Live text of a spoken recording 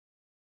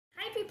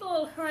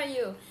people, how are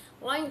you?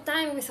 Long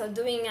time without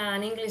doing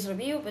an English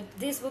review, but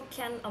this book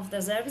kind of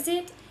deserves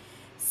it.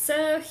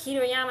 So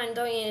here I am, I'm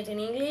doing it in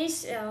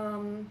English,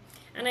 and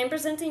I'm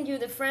presenting you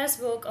the first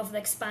book of the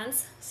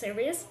Expanse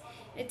series.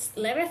 It's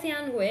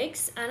Leviathan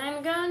Wakes, and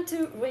I'm going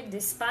to read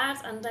this part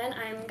and then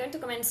I'm going to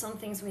comment some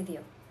things with you.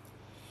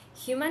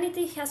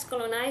 Humanity has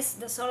colonized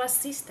the solar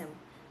system,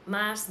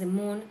 Mars, the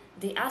Moon,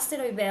 the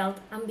Asteroid Belt,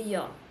 and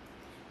beyond.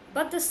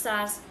 But the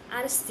stars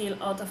are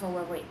still out of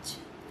our reach.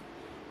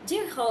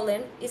 Jim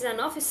Holden is an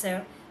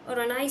officer or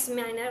an ice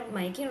miner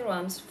making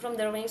runs from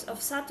the rings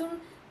of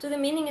Saturn to the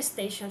mining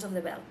stations of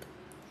the belt.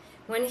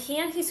 When he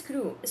and his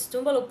crew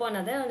stumble upon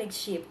a derelict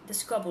ship, the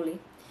Scopuli,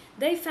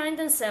 they find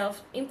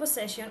themselves in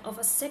possession of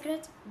a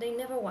secret they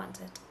never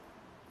wanted.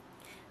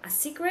 A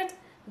secret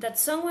that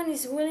someone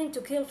is willing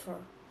to kill for,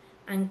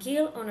 and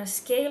kill on a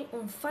scale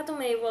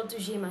unfathomable to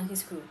Jim and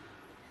his crew.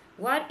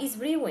 What is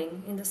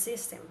brewing in the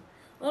system?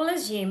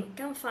 Unless Jim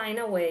can find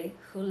out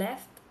who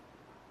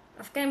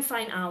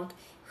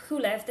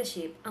left the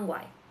ship and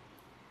why.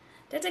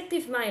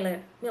 Detective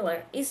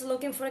Miller is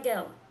looking for a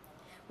girl.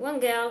 One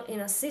girl in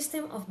a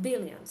system of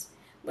billions,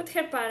 but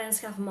her parents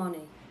have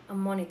money, and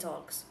money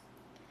talks.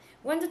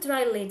 When the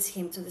trial leads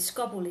him to the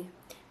Scopuli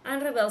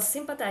and rebels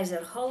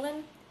sympathizer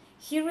Holden,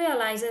 he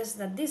realizes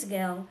that this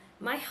girl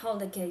might hold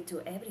the key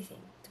to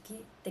everything.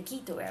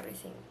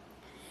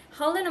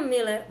 Holden and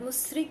Miller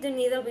must thread the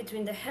needle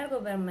between the hair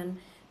government,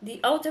 the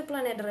outer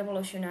planet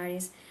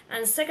revolutionaries,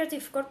 and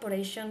secretive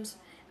corporations,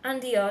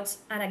 and the odds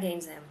are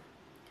against them.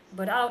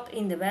 But out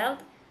in the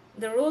belt,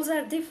 the rules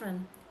are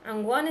different,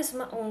 and one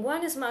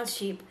small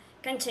ship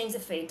can change the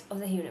fate of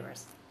the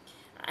universe.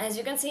 As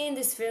you can see in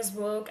this first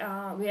book,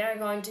 we are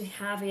going to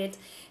have it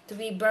to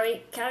be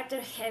very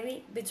character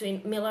heavy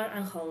between Miller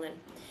and Holden.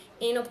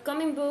 In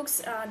upcoming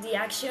books, the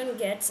action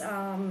gets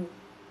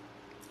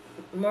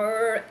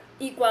more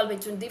equal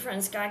between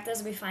different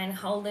characters. We find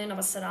Holden,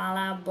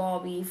 Avasarala,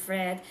 Bobby,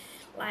 Fred,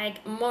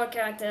 like more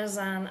characters,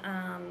 and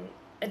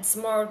it's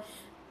more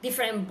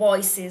different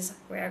voices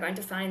we are going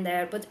to find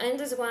there. But in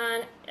this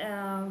one,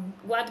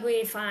 what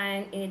we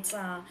find it's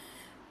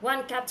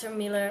one Captain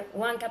Miller,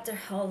 one Captain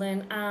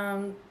Holden,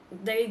 and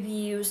their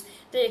views,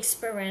 their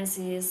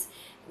experiences,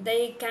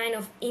 they kind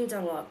of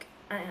interlock.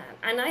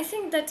 And I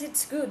think that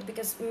it's good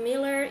because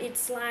Miller,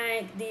 it's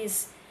like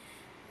this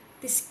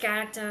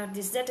character,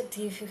 this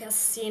detective who has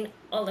seen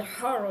all the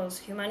horrors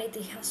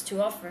humanity has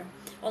to offer,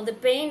 all the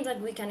pain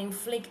that we can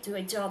inflict to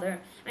each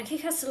other, and he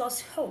has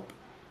lost hope.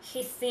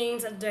 He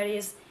thinks that there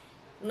is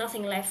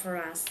nothing left for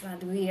us,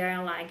 that we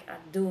are like a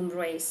doomed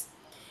race.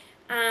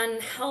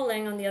 And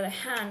Holden, on the other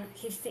hand,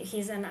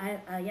 he's an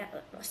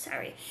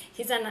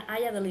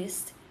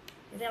idealist.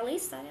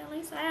 Idealist? I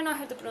don't know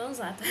how to pronounce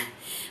that.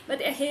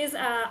 But he's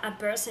a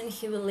person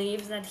who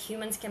believes that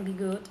humans can be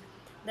good,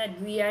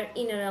 that we are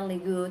inherently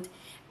good,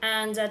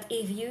 and that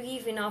if you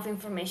give enough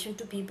information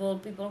to people,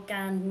 people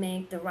can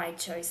make the right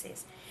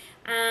choices.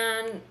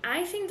 And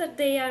I think that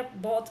they are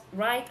both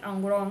right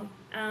and wrong,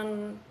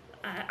 and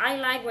I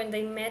like when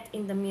they met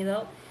in the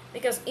middle,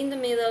 because in the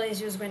middle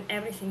is just when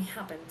everything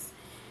happens.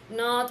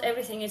 Not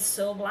everything is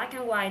so black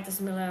and white as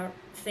Miller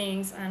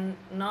thinks, and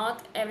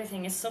not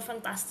everything is so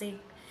fantastic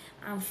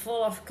and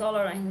full of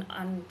color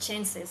and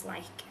chances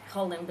like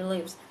Holden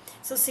believes.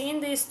 So seeing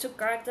these two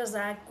characters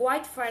that are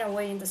quite far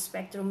away in the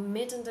spectrum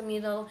meet in the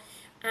middle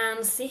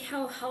and see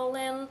how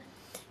Holden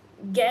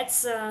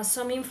gets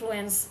some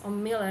influence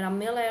on Miller, and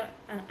Miller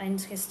in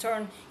his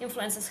turn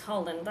influences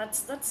Holden.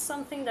 That's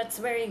something that's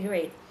very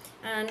great,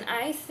 and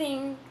I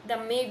think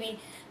that maybe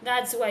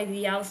that's why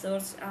the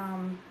authors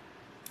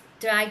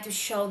try to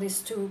show these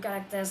two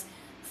characters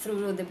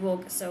through the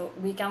book, so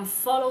we can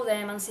follow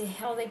them and see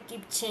how they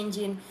keep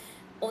changing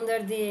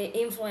under the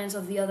influence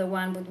of the other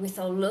one, but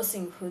without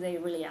losing who they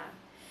really are.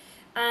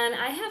 And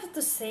I have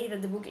to say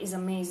that the book is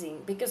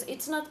amazing because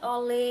it's not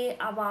only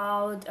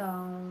about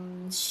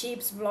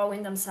ships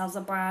blowing themselves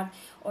apart,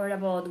 or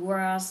about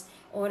wars,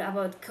 or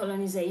about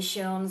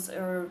colonizations,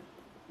 or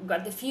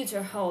what the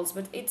future holds,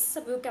 but it's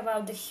a book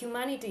about the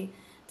humanity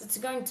that's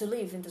going to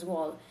live in this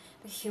world.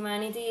 The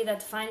humanity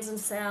that finds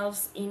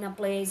themselves in a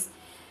place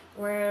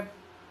where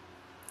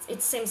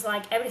it seems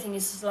like everything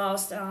is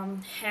lost,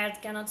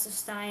 Earth cannot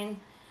sustain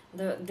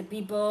the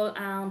people,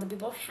 and the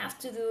people have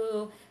to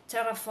do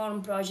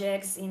terraform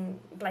projects in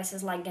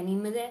places like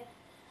Ganymede,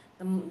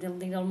 the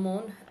little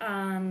moon,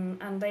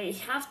 and they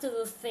have to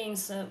do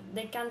things so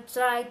they can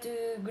try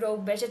to grow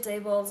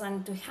vegetables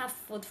and to have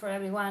food for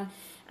everyone.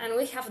 And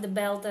we have the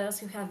Belters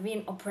who have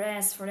been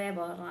oppressed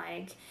forever,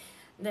 like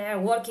they're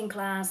working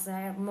class,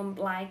 they're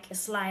like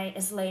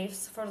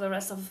slaves for the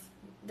rest of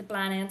the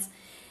planet.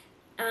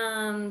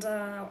 And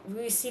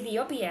we see the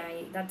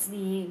OPI, that's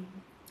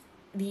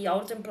the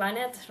outer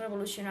planet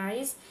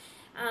revolutionaries,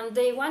 and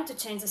they want to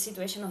change the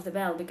situation of the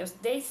belt because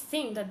they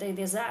think that they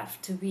deserve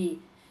to be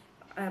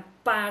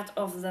part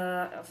of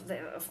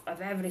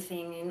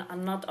everything,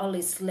 and not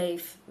only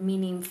slave,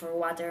 meaning for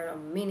water or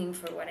meaning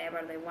for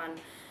whatever they want,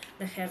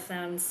 the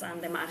Earthans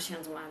and the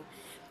Martians want.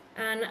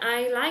 And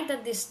I like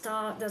that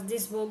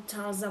this book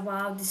tells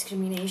about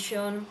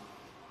discrimination,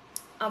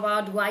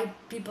 about why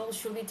people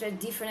should be treated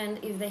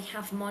different if they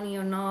have money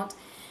or not.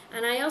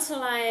 And I also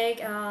like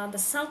the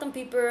salt and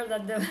pepper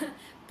that the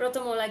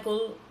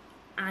protomolecule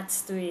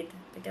adds to it,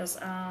 because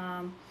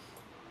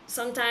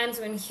sometimes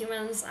when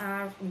humans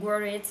are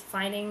worried,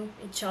 fighting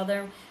each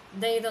other,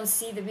 they don't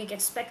see the big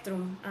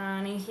spectrum.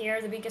 And in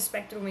here, the big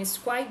spectrum is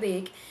quite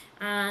big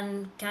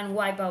and can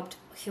wipe out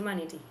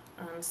humanity.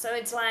 So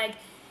it's like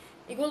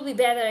it will be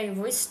better if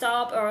we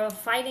stop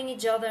fighting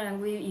each other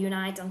and we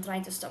unite and try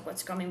to stop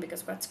what's coming,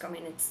 because what's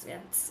coming,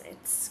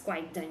 it's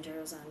quite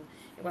dangerous. And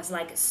it was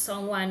like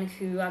someone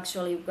who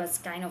actually was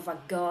kind of a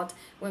god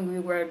when we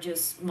were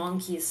just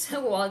monkeys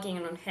walking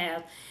on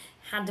earth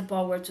had the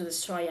power to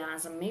destroy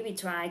us and maybe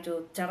try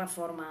to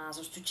terraform us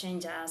or to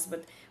change us,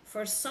 but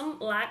for some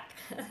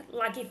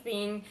lucky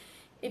thing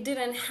it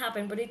didn't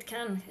happen, but it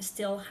can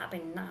still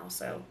happen now.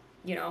 So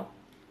you know,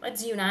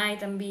 let's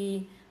unite and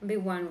be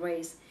one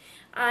race.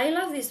 I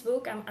love this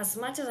book as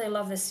much as I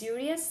love the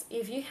series.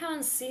 If you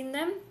haven't seen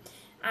them,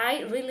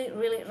 I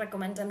really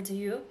recommend them to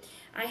you.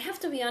 I have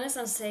to be honest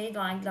and say,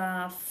 like,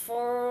 the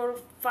 4,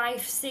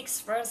 5,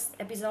 6 first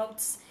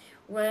episodes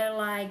were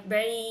like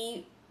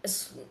very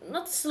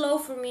not slow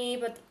for me,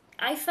 but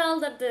I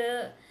felt that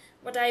the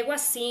what I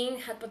was seeing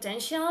had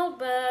potential,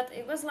 but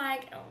it was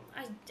like,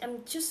 oh, I'm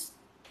just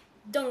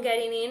don't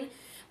getting in.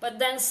 But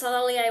then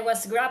suddenly I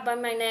was grabbed by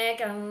my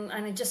neck, and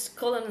I just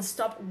couldn't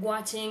stop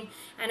watching.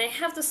 And I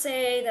have to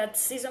say that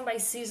season by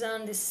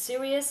season, this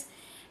series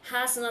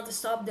has not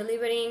stopped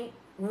delivering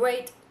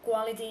great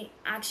quality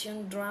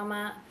action,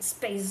 drama,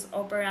 space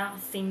opera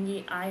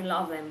thingy. I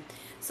love them.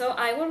 So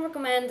I will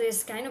recommend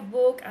this kind of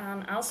book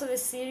and also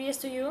this series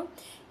to you.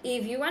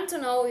 If you want to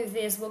know if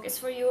this book is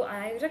for you,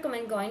 I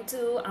recommend going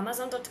to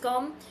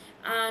Amazon.com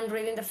and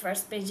reading the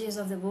first pages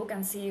of the book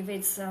and see if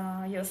it's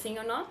your thing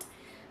or not.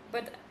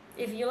 But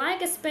if you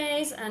like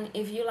space and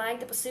if you like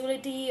the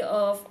possibility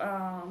of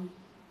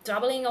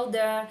traveling out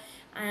there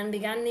and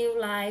begin new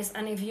lives,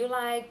 and if you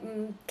like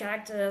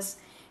characters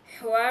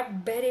who are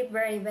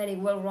very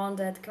well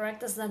rounded,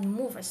 characters that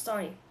move a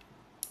story,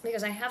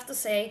 because I have to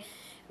say,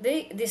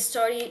 this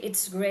story,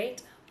 it's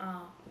great.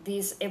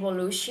 This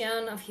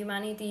evolution of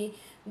humanity,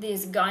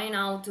 this going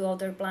out to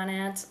other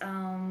planets,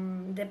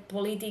 the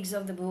politics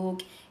of the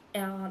book,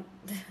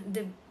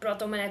 the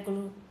proto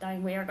molecule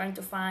that we are going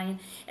to find,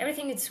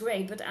 everything is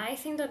great. But I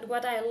think that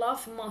what I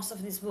love most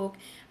of this book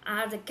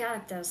are the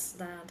characters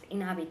that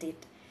inhabit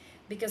it,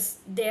 because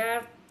they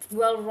are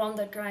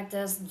well-rounded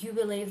characters. You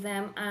believe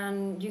them,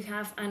 and you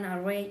have an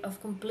array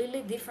of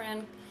completely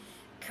different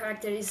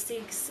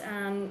characteristics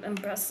and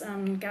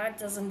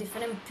characters and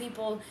different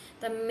people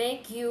that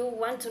make you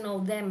want to know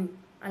them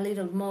a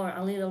little more,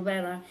 a little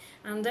better.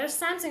 And there's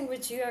something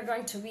which you are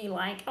going to be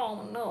like,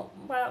 oh no,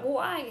 but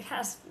why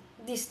has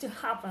this to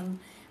happen?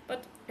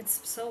 But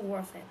it's so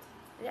worth it.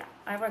 Yeah,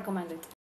 I recommend it.